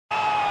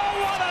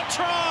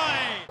try!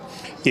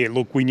 Yeah,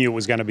 look, we knew it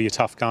was going to be a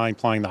tough game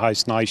playing the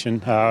host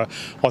nation. I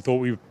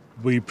thought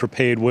we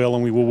prepared well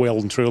and we were well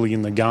and truly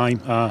in the game.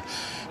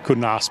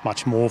 Couldn't ask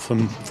much more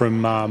from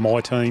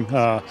my team.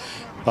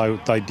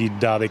 They did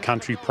their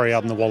country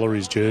proud and the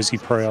Wallaroos jersey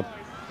proud.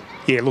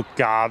 Yeah, look,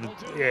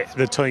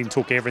 the team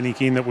took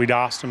everything in that we'd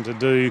asked them to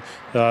do,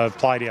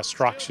 played our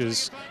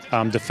structures.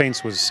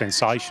 Defence was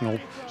sensational.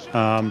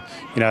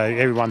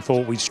 Everyone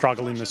thought we'd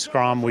struggle in the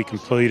scrum. We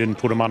competed and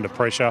put them under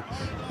pressure.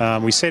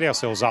 We set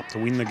ourselves up to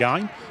win the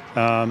game.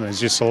 It was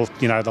just,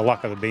 the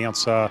luck of the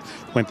bounce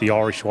went the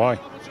Irish way.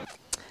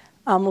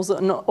 It was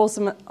an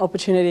awesome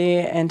opportunity,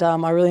 and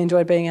I really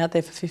enjoyed being out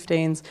there for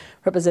 15s,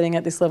 representing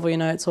at this level.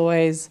 It's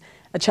always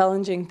a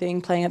challenging thing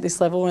playing at this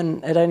level,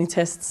 and it only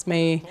tests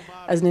me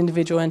as an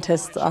individual and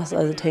tests us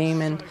as a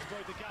team. And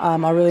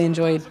I really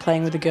enjoyed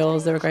playing with the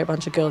girls. They're a great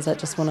bunch of girls that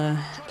just want to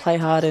play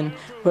hard and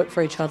work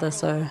for each other,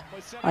 so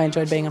I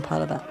enjoyed being a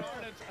part of that.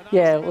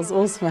 Yeah, it was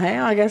awesome, hey?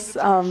 I guess,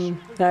 I'm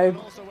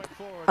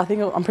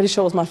pretty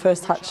sure it was my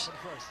first touch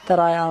that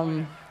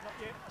I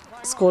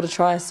scored a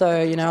try, so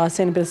I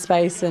seen a bit of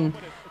space and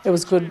it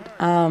was good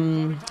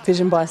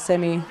vision by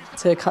Semi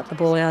to cut the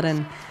ball out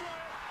and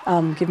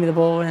give me the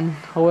ball, and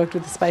I worked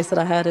with the space that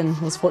I had and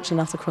was fortunate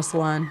enough to cross the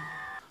line.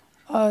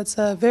 Oh, it's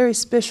a very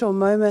special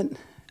moment.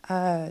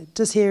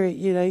 Just hear it,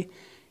 you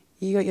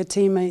got your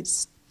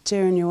teammates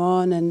cheering you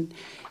on, and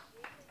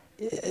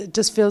it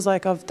just feels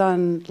like I've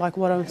done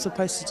what I'm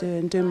supposed to do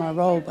and do my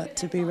role, but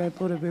to be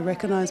able to be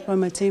recognised by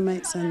my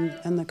teammates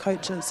and the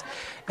coaches,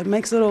 it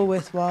makes it all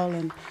worthwhile,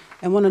 and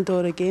want to do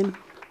it again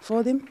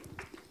for them.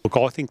 Look,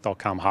 I think they'll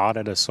come hard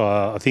at us.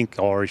 I think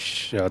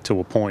Irish, to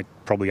a point,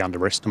 probably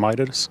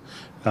underestimated us.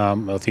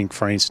 I think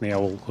France now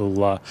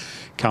will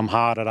come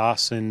hard at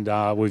us, and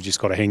we've just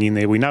got to hang in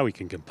there. We know we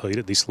can compete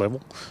at this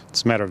level.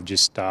 It's a matter of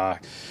just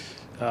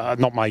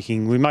not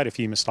making. We made a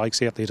few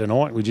mistakes out there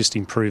tonight. We just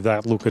improved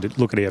that. Look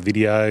at our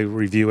video,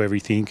 review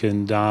everything,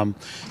 and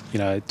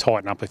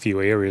tighten up a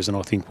few areas. And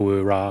I think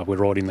we're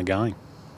right in the game.